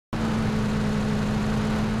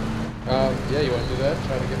Yeah, you want to do that?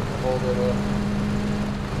 Try to get a hold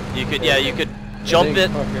of You could, yeah, you could jump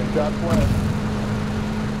it.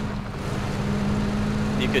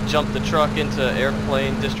 You could jump the truck into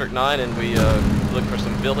airplane District 9 and we look for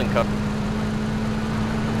some building cover.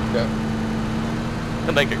 Okay.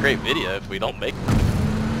 It'll make a great video if we don't make it.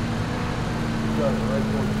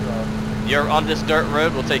 You're on this dirt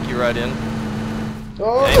road, we'll take you right in.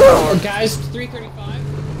 Oh! Guys,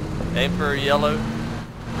 335. Aim for yellow.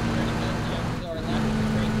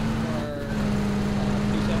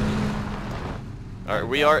 Alright,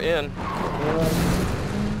 we are in.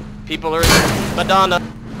 People are in. Madonna.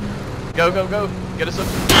 Go, go, go. Get us up.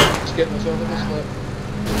 Just getting us over the slip.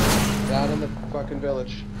 Down in the fucking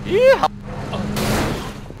village. Yeah.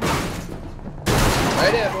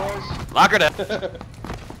 Right in, boys. Lock her down.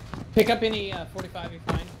 Pick up any 45 you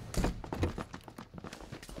find.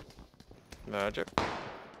 Roger.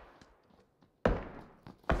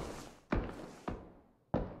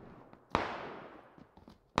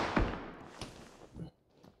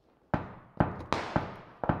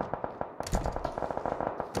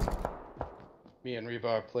 Me and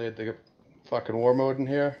Rebar played the fucking war mode in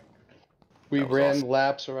here. We ran awesome.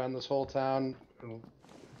 laps around this whole town and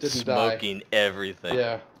didn't die. Smoking everything.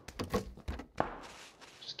 Yeah.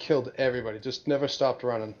 Just killed everybody. Just never stopped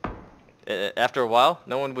running. After a while,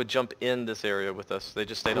 no one would jump in this area with us. They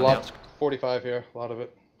just stayed on the outskirts. 45 here, a lot of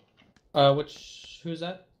it. Who's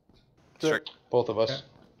that? Sure. Both of us.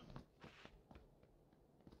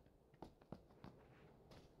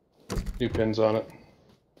 Okay. New pins on it.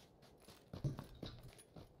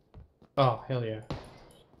 Oh, hell yeah.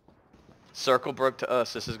 Circle broke to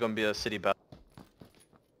us. This is going to be a city battle.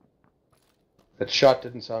 That shot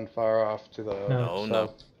didn't sound far off to the No, no.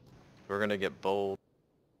 south. We're going to get bold.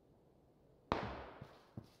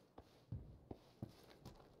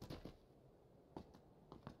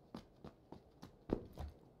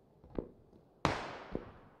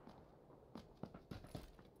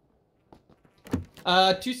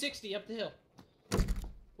 Uh, 260 up the hill.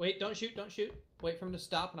 Wait, don't shoot, don't shoot. Wait for him to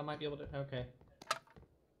stop and I might be able to, okay.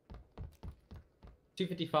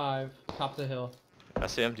 255, top of the hill. I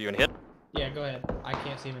see him. Do you want to hit? Yeah, go ahead. I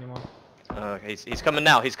can't see him anymore. He's coming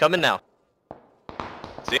now. He's coming now.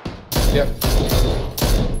 See? Yep.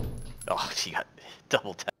 Oh, he got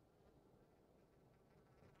double tap.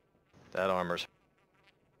 That armor's...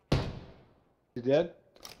 You dead?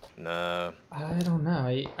 No. I don't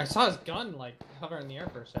know. I saw his gun, like, hover in the air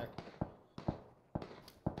for a sec.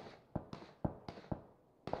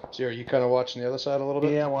 So are you kind of watching the other side a little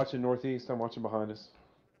bit? Yeah, I'm watching northeast. I'm watching behind us.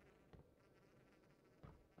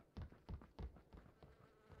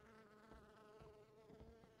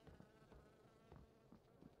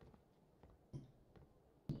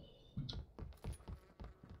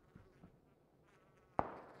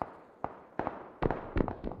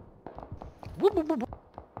 Whoop, whoop, whoop, whoop.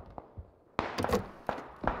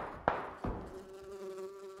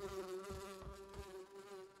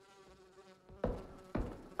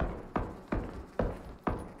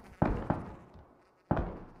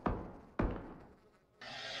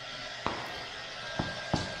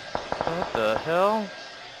 What the hell?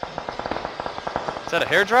 Is that a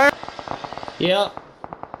hairdryer? Yeah.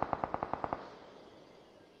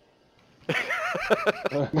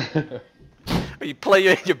 You play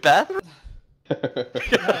in your bathroom? Yeah,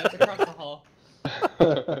 it's across the hall.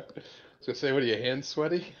 So say, what are your hands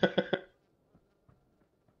sweaty?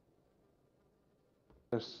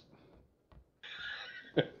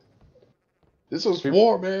 This was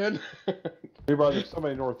war, man. There's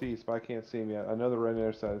somebody northeast, but I can't see him yet. I know they're right on the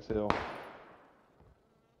other side of this hill.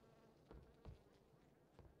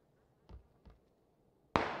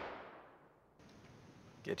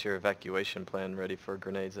 Get your evacuation plan ready for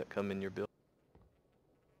grenades that come in your building.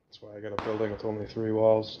 That's why I got a building with only 3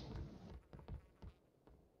 walls.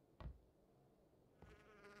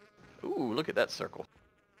 Ooh, look at that circle.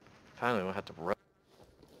 Finally, we'll have to run.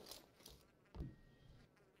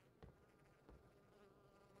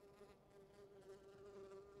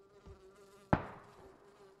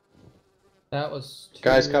 That was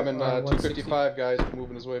Guys coming, 255 guys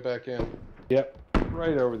moving his way back in. Yep,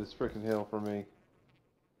 right over this freaking hill for me.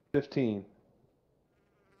 15.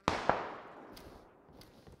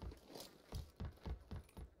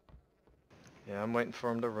 Yeah, I'm waiting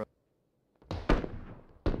for him to run.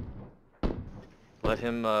 Let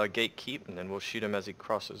him gate keep, and then we'll shoot him as he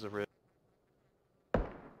crosses the ridge.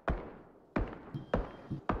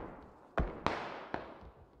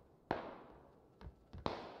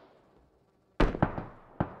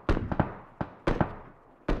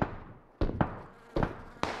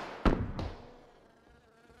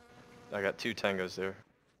 I got 2 tangos there.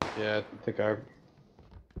 Yeah, I think our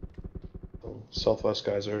southwest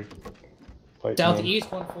guys are fighting.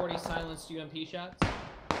 Southeast 140 silenced UMP shots.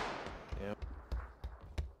 Yep.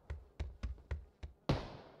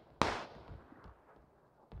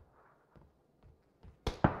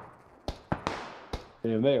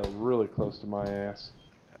 Damn, they are really close to my ass.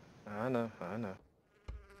 I know. I'm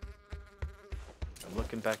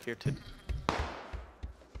looking back here too. We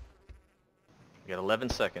got 11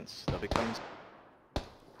 seconds. They'll be coming.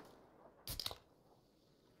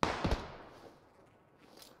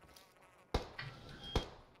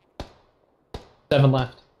 Seven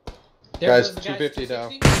left. There Guys, goes the 250 now.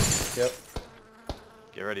 260. Yep.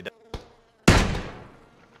 Get ready to.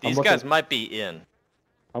 These looking- guys might be in.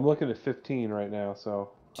 I'm looking at 15 right now, so.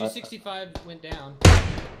 265 went down.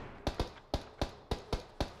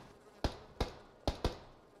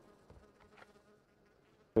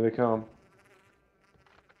 Here they come.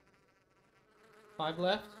 5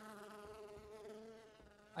 left.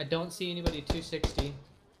 I don't see anybody 260.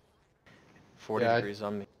 40 Yeah, degrees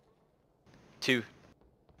on me. 2.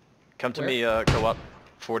 Come to Where? me, go up.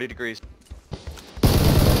 40 degrees.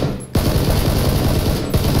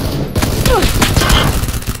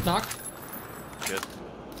 Knock. Good.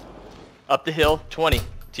 Up the hill, 20.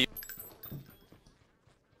 To you.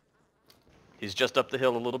 He's just up the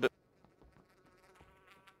hill a little bit.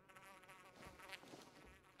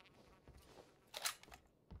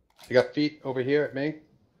 You got feet over here at me?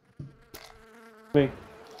 Me.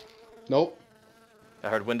 Nope. I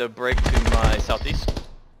heard window break to my southeast.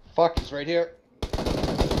 Fuck, he's right here.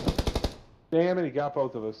 Damn it, he got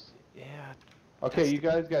both of us. Yeah. Okay, you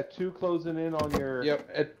guys got 2 closing in on your. Yep.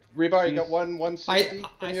 At Rebar, you got He's- 160 I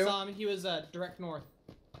from you? saw him. He was direct north.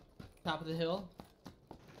 Top of the hill.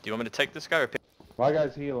 Do you want me to take this guy or pick? My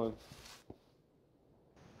guy's healing.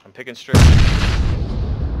 I'm picking straight.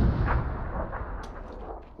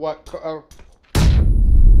 What? Co-op,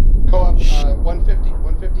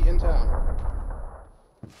 150 in town.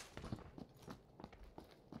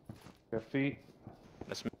 Got feet.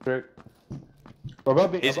 That's me. Trick.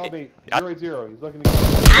 Above me, He's- above me. I- 0-0. He's looking to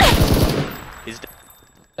He's dead.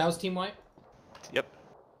 That was team white. Yep.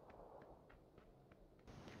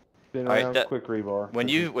 spin Alright, around, that- quick rebar. When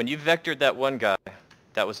you vectored that one guy,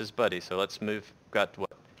 that was his buddy. So let's move. Got what?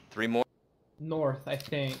 3 more. North, I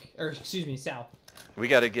think. Or, excuse me, south. We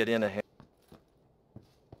got to get in ahead.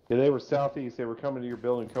 Yeah, they were southeast. They were coming to your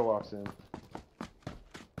building. Co-ops in.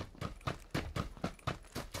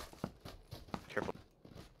 Careful.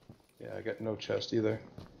 Yeah, I got no chest either.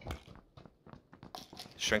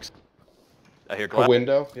 Shrinks. I hear A glass.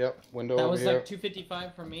 window. Yep. Window That over was here. like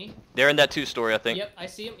 255 from me. They're in that 2-story, I think. Yep, I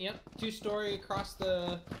see him. Yep, 2-story across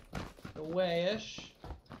the way-ish.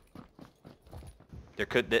 We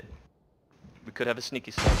could have a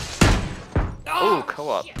sneaky stuff. Oh,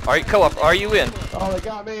 co-op. shit. All right, co-op. Are you in? Oh, they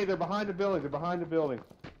got me. They're behind the building. They're behind the building.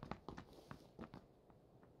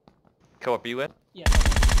 Co-op, are you in? Yeah.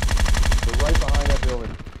 They're right behind that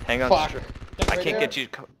building. Hang on. Fuck. I Right can't there. get you.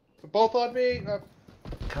 Both on me.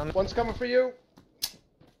 Come. One's coming for you.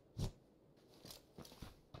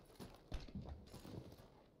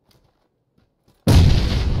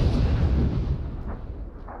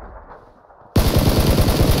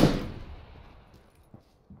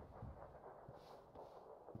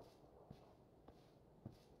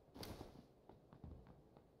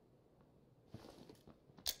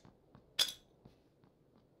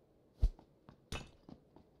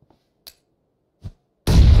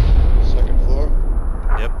 Second floor.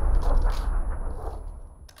 Yep.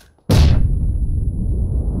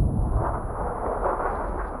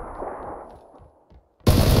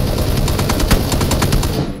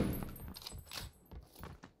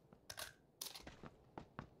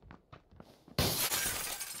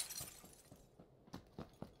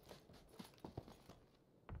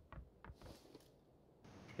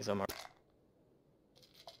 He's on my.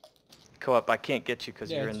 Co-op, I can't get you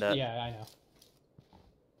because you're in that. Yeah, I know.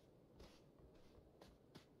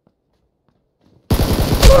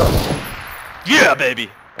 Yeah, baby.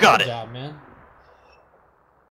 Got Good it. job, man.